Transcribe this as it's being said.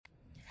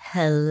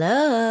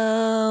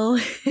Hello.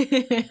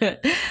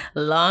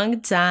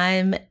 Long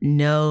time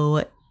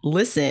no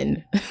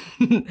listen.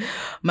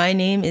 My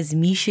name is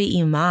Misha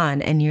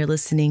Iman, and you're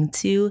listening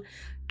to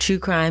True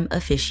Crime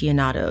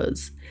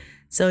Aficionados.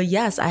 So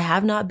yes, I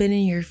have not been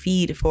in your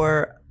feed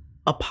for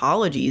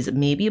apologies,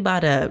 maybe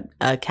about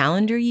a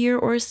calendar year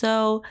or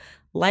so.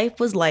 Life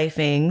was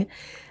lifing,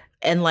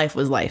 and life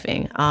was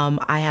lifing.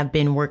 I have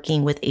been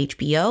working with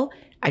HBO.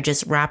 I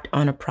just wrapped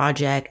on a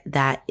project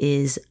that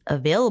is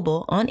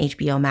available on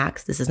HBO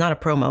Max. This is not a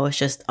promo, it's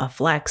just a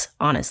flex,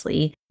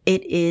 honestly.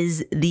 It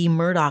is the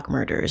Murdaugh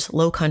Murders,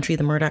 Low Country,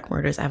 the Murdaugh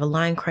Murders. I have a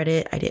line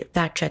credit. I did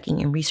fact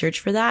checking and research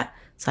for that,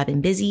 so I've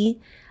been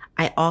busy.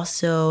 I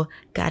also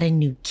got a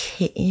new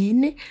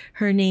kitten.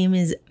 Her name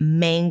is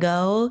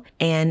Mango,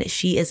 and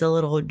she is a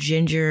little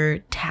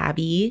ginger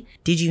tabby.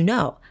 Did you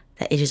know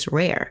that it is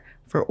rare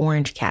for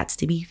orange cats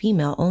to be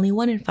female? Only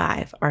 1 in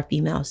 5 are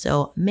female.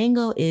 So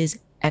Mango is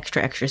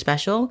extra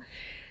special.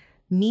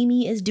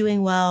 Mimi is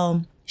doing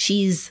well.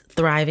 She's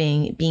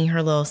thriving, being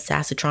her little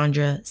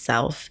Sassatron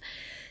self.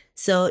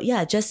 So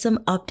yeah, just some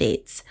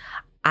updates.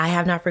 I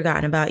have not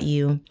forgotten about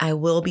you. I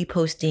will be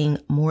posting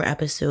more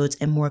episodes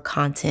and more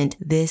content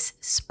this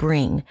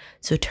spring.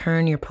 So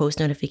turn your post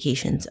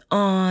notifications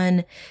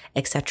on,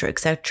 etc.,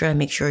 etc.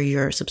 Make sure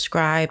you're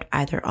subscribed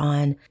either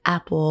on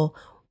Apple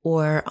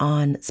or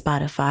on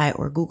Spotify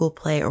or Google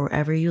Play or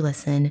wherever you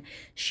listen.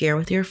 Share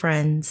with your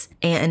friends.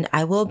 And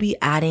I will be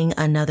adding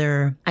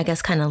another,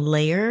 kind of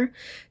layer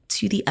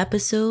to the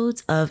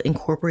episodes of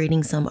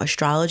incorporating some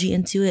astrology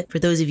into it. For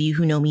those of you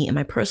who know me in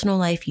my personal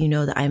life, you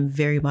know that I'm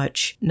very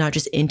much not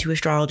just into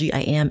astrology. I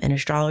am an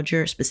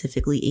astrologer,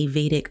 specifically a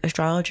Vedic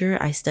astrologer.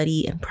 I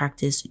study and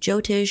practice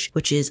Jyotish,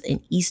 which is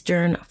an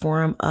Eastern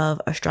form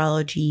of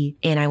astrology.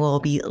 And I will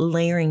be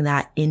layering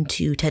that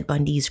into Ted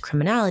Bundy's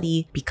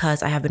criminality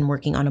because I have been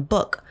working on a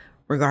book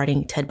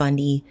regarding Ted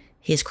Bundy,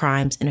 his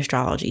crimes, and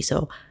astrology.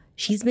 So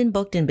she's been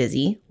booked and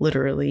busy,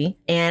 literally.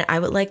 And I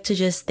would like to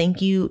just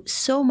thank you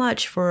so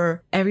much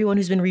for everyone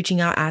who's been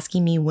reaching out,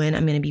 asking me when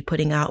I'm going to be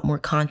putting out more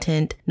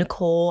content.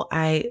 Nicole,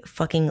 I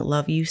fucking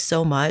love you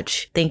so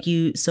much. Thank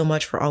you so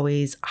much for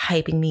always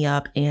hyping me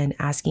up and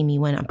asking me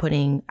when I'm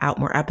putting out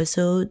more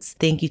episodes.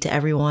 Thank you to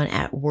everyone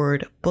at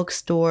Word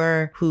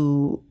Bookstore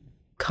who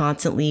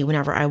constantly,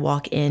 whenever I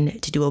walk in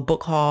to do a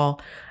book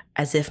haul,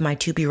 as if my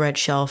to be read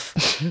shelf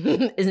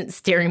isn't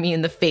staring me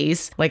in the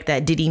face like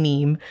that Diddy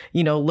meme,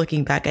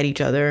 looking back at each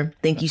other.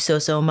 Thank you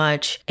so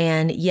much.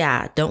 And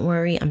yeah, don't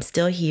worry, I'm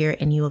still here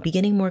and you will be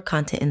getting more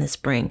content in the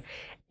spring.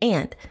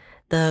 And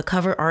the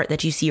cover art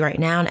that you see right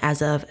now,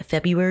 as of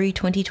February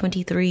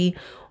 2023,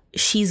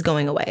 she's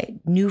going away.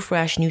 New,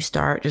 fresh, new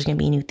start. There's going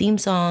to be a new theme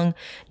song,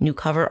 new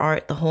cover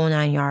art, the whole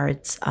 9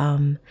 yards.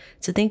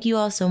 So thank you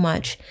all so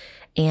much.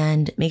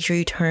 And make sure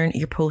you turn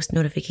your post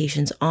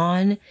notifications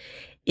on.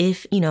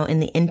 If, in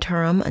the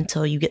interim,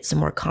 until you get some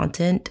more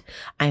content,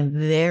 I'm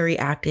very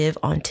active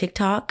on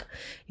TikTok.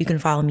 You can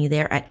follow me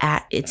there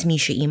at It's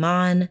Misha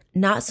Iman.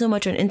 Not so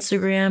much on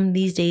Instagram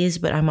these days,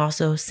 but I'm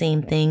also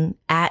same thing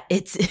at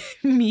It's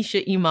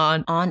Misha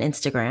Iman on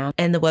Instagram.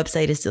 And the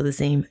website is still the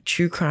same,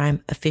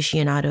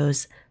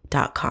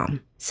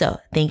 truecrimeaficionados.com. So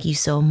thank you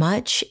so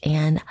much.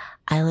 And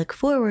I look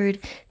forward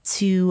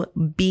to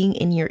being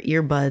in your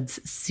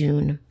earbuds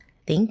soon.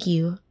 Thank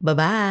you.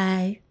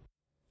 Bye-bye.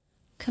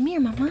 Come here,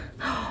 mama.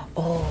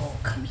 Oh,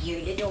 come here,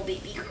 you little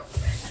baby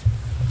girlfriend.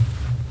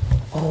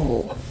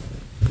 Oh.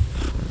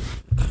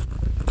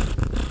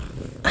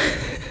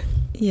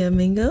 Yeah,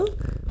 Mingo?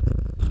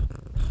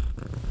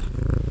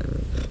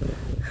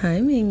 Hi,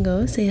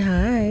 Mingo. Say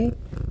hi.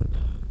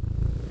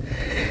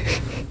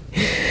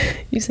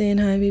 You saying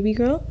hi, baby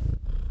girl?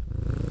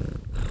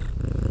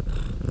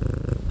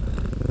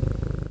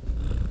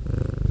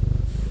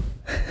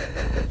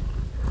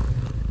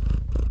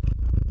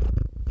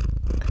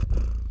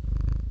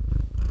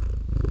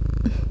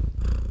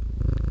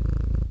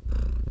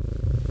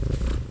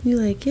 You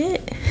like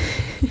it?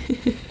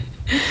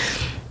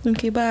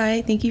 Okay,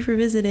 bye. Thank you for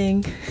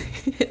visiting.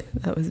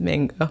 That was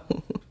Mango.